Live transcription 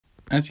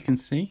As you can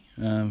see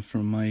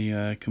from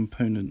my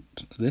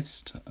component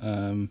list,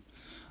 I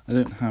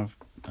don't have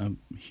a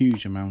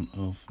huge amount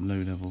of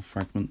low-level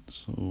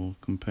fragments or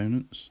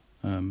components.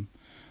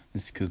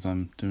 This is because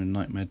I'm doing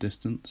Nightmare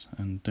Distance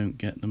and don't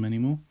get them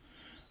anymore.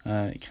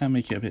 It can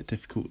make it a bit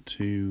difficult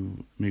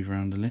to move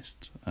around the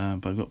list,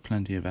 but I've got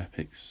plenty of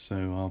epics, so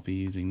I'll be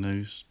using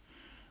those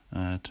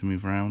to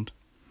move around.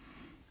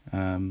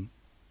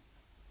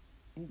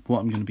 What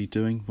I'm going to be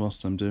doing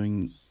whilst I'm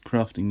doing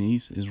crafting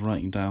these is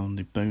writing down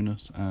the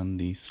bonus and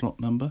the slot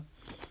number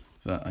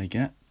that I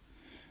get,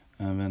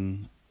 and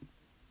then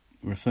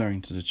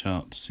referring to the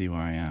chart to see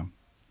where I am.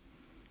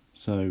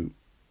 So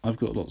I've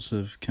got lots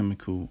of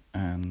chemical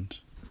and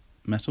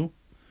metal,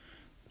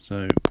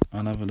 so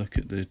I'll have a look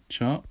at the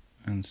chart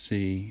and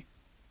see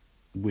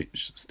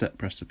which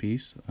step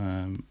recipes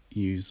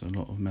use a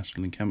lot of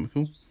metal and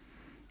chemical,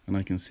 and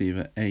I can see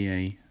that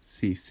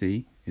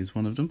AACC is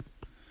one of them.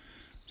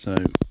 So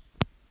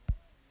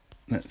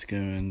let's go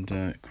and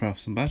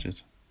craft some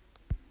badges.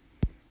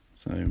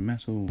 So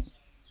metal,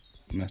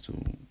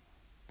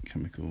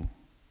 chemical.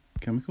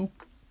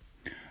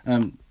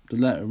 The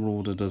letter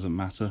order doesn't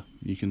matter.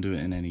 You can do it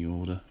in any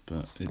order,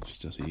 but it's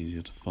just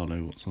easier to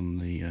follow what's on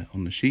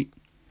the sheet.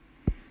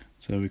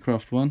 So we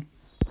craft one,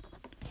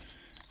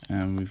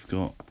 and we've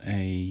got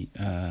a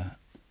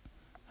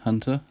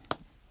hunter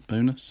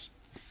bonus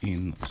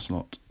in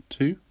slot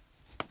 2.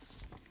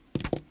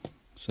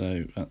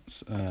 So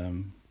that's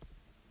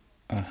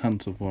a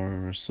hunter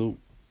warrior assault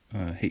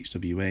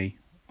HWA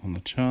on the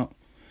chart,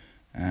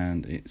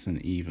 and it's an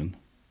even.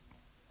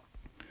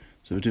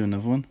 So we'll do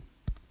another one,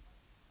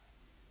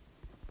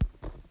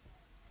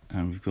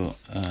 and we've got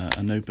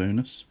a no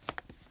bonus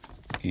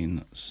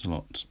in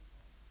slot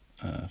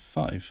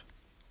 5.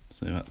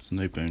 So that's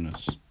no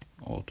bonus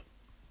odd.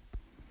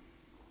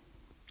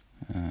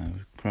 We'll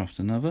craft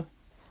another,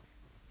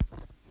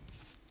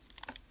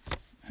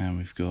 and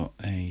we've got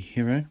a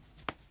hero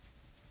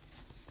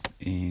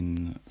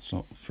in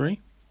slot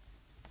 3,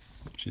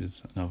 which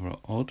is another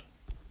odd.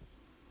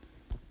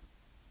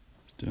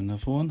 Let's do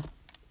another one,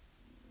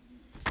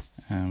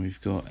 and we've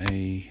got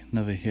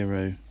another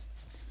hero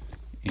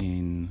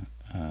in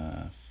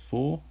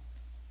 4,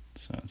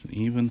 so that's an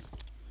even.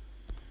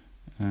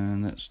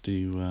 And let's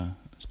do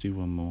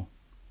one more.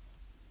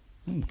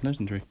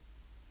 Legendary.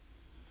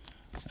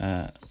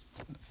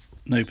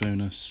 No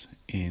bonus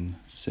in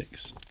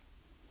 6.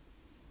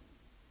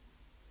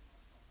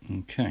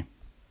 Okay.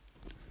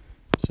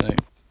 So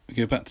we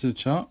go back to the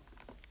chart,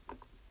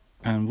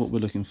 and what we're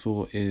looking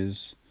for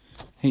is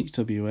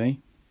HWA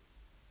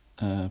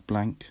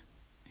blank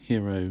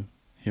hero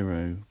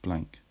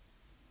blank.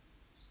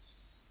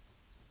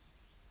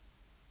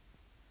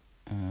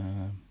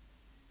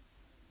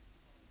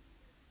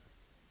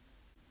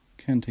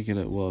 Can take a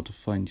little while to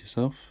find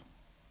yourself.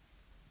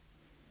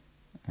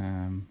 So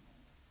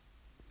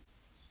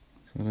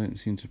I don't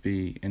seem to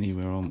be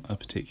anywhere on a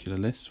particular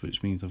list,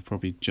 which means I've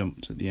probably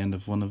jumped at the end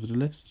of one of the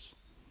lists.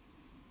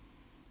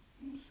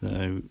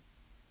 So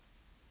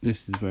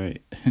this is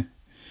very I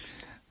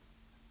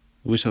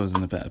wish I was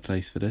in a better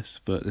place for this,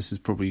 but this is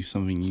probably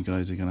something you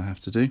guys are going to have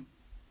to do.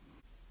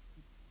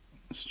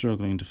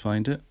 Struggling to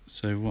find it,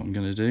 so what I'm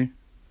going to do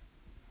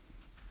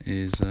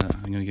is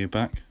I'm going to go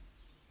back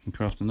and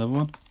craft another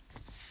one,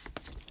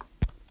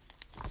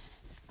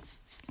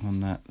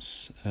 and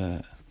that's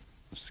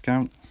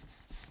scout,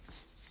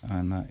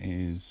 and that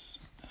is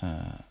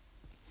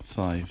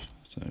 5,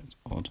 so it's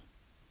odd.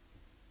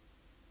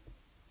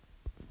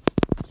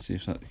 See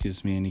if that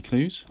gives me any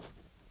clues.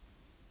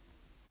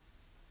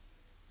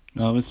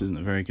 Oh, this isn't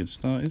a very good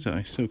start, is it?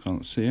 I still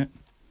can't see it.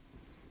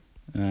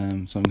 So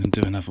I'm going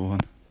to do another one.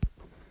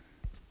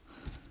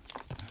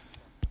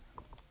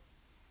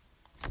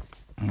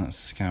 And that's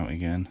scout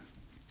again,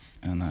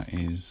 and that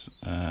is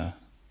 5,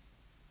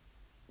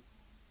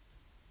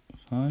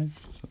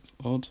 so that's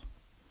odd.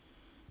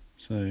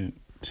 So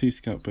 2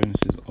 scout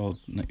bonuses odd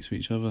next to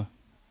each other.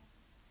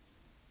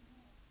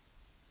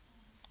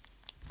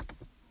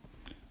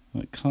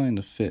 Well, it kind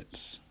of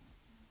fits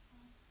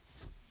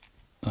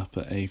up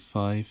at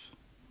A5,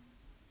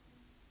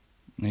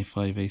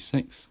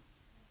 A6,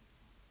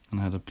 and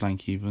I had a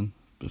blank even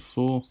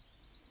before,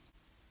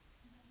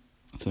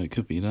 so it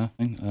could be there.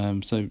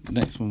 So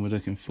next one we're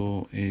looking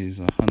for is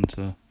a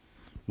hunter,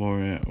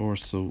 warrior, or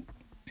assault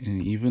in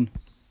even.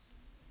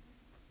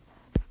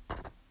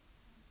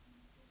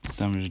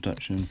 Damage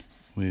reduction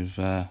with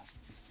a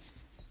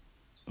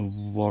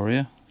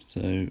warrior,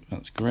 so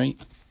that's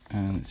great,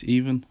 and it's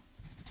even.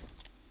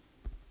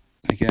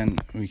 Again,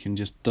 we can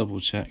just double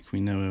check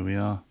we know where we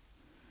are,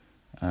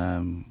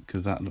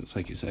 because that looks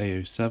like it's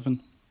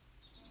AO7,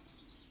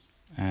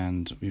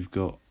 and we've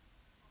got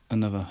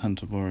another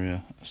hunter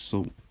warrior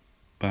assault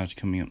badge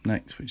coming up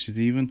next, which is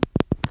even.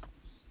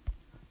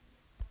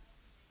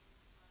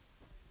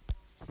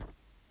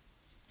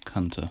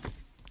 Hunter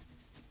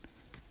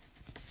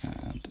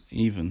and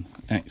even.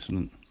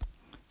 Excellent.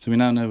 So we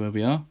now know where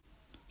we are.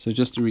 So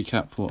just to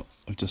recap what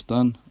I've just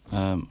done,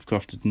 I've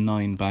crafted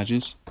 9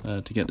 badges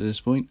to get to this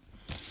point.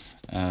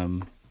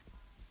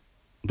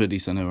 but at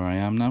least I know where I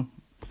am now.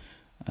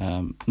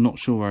 Not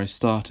sure where I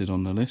started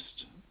on the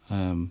list,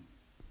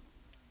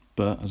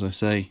 but as I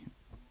say,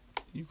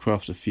 you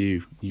craft a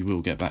few, you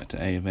will get back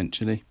to A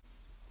eventually.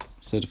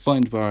 So to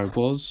find where I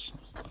was,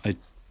 I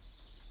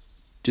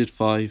did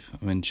 5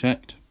 and then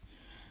checked,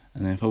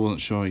 and then if I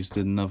wasn't sure, I just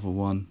did another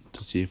one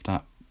to see if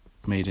that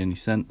made any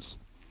sense.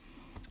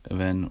 And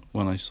then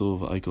when I saw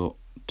that I got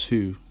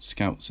 2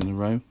 scouts in a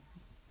row,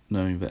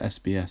 knowing that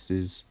SBS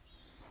is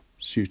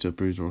shooter,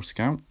 bruiser or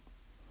scout,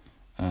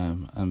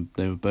 and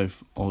they were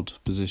both odd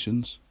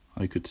positions,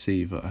 I could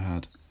see that I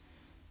had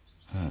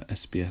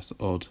SBS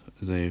odd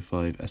as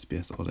AO5,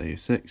 SBS odd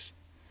AO6.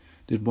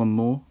 Did one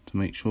more to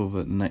make sure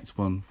that the next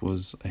one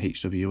was a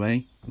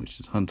HWA, which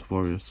is Hunter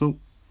Warrior Assault,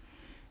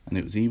 and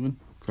it was even,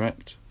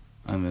 correct,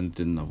 and then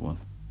did another one,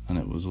 and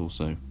it was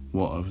also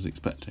what I was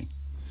expecting.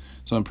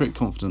 So I'm pretty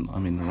confident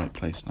I'm in the right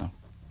place now.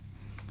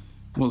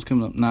 What's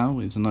coming up now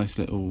is a nice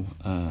little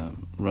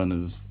run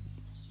of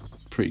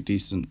pretty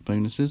decent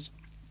bonuses.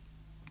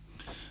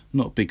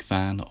 Not a big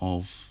fan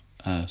of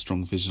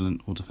strong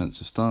vigilant or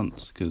defensive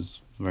stance, because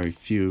very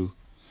few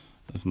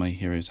of my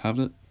heroes have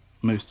it.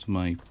 Most of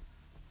my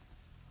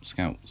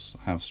scouts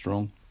have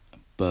strong,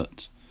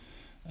 but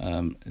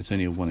it's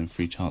only a 1 in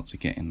 3 chance of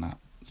getting that.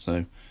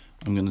 So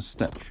I'm going to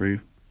step through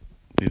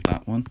with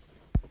that one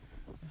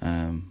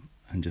and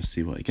just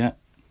see what I get.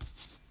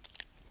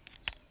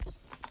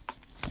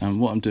 And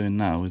what I'm doing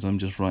now is I'm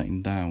just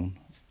writing down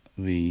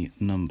the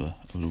number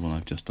of the one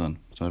I've just done.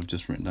 So I've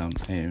just written down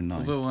AO9.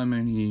 Although I'm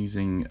only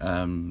using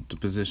the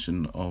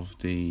position of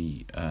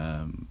the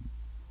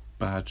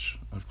badge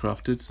I've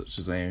crafted, such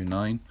as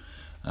AO9,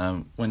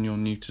 when you're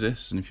new to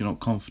this and if you're not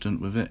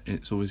confident with it,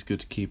 it's always good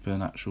to keep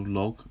an actual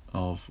log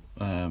of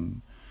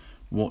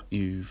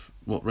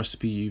what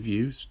recipe you've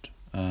used,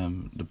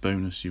 the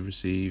bonus you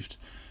received,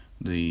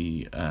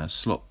 the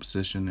slot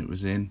position it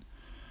was in.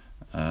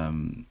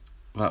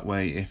 That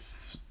way,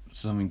 if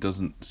something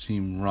doesn't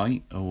seem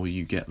right or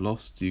you get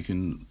lost, you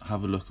can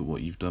have a look at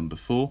what you've done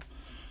before,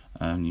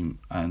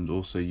 and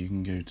also you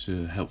can go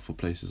to helpful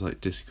places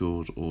like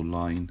Discord or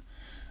Line,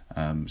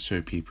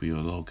 show people your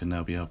log, and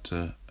they'll be able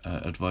to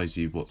advise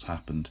you what's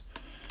happened.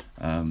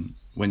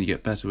 When you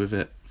get better with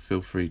it,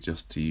 feel free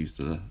just to use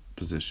the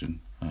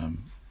position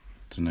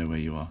to know where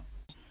you are.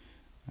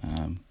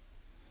 The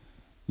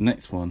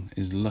next one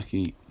is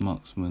Lucky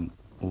Marksman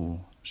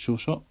or Sure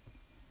Shot,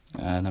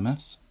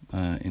 NMS,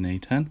 in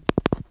A10.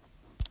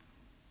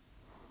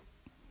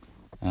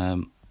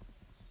 I'm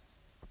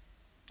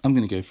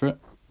going to go for it.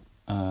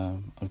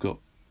 I've got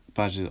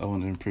badges. I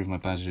want to improve my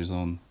badges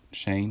on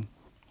Shane,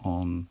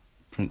 on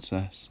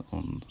Princess,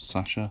 on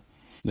Sasha.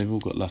 They've all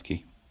got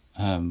lucky,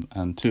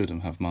 and 2 of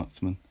them have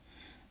marksman.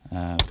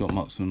 I've got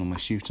marksman on my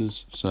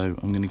shooters, so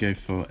I'm going to go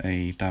for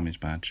a damage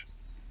badge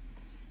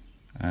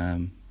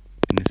in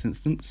this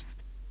instance.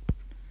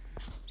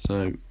 So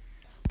I'm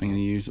going to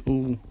use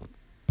all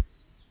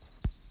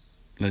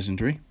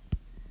legendary.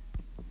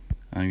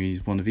 I'm going to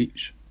use 1 of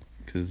each,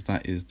 because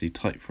that is the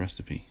type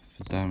recipe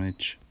for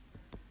damage.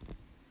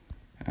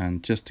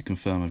 And just to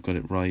confirm I've got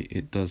it right,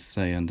 it does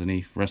say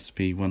underneath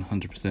recipe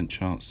 100%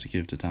 chance to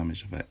give the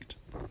damage effect.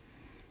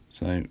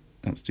 So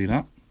let's do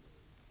that.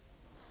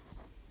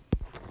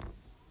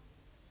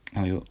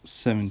 And I got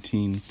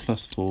 17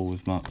 plus 4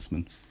 with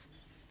marksman,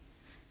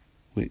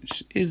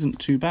 which isn't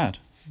too bad.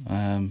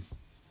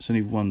 It's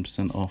only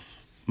 1%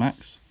 off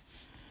max.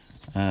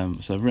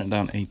 So I've written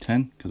down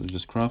A10 because I've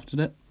just crafted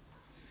it.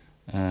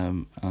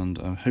 And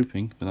I'm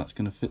hoping that that's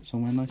going to fit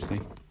somewhere nicely.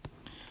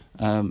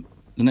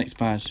 The next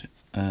badge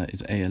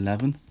is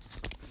A11,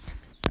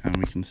 and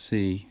we can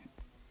see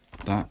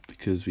that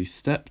because we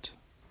stepped.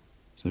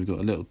 So we've got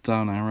a little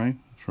down arrow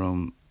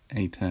from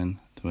A10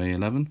 to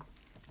A11,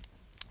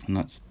 and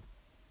that's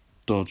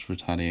dodge,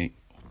 retaliate,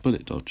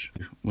 bullet dodge.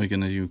 We're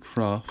going to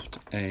craft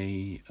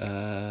a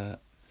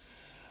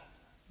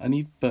I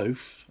need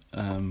both,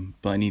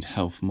 but I need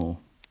health more.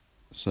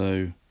 So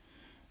you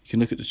can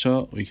look at the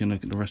chart, or you can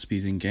look at the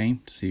recipes in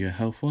game to see your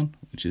health one,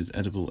 which is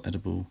edible,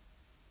 edible,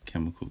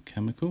 chemical,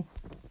 chemical.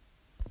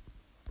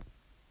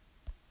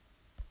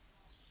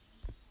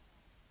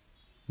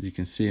 As you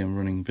can see, I'm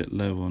running a bit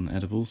low on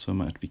edible, so I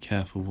might have to be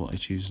careful what I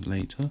choose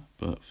later,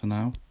 but for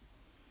now,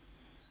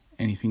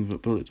 anything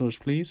but bullet dodge,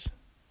 please.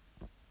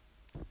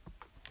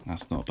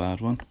 That's not a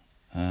bad one.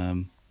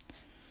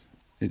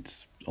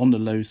 It's on the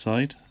low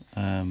side,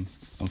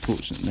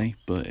 unfortunately,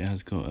 but it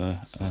has got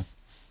a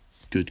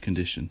good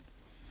condition.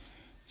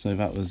 So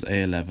that was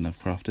A11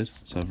 I've crafted,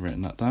 so I've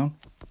written that down.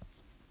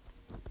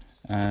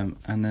 And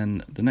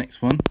then the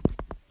next one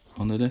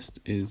on the list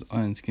is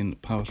Iron Skin,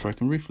 Power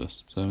Strike and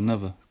Ruthless. So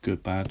another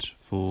good badge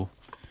for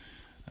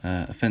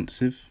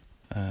offensive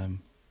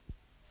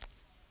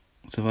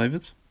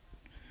survivors.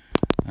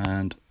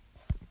 And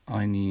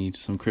I need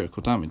some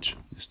critical damage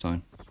this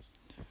time.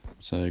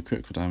 So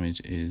critical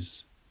damage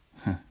is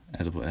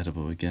edible,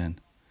 edible again.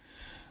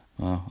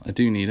 Well, I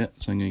do need it,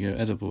 so I'm going to go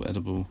edible,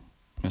 edible,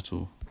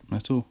 metal,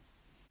 metal,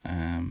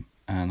 and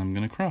I'm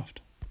going to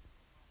craft.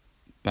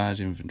 Badge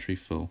inventory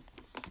full.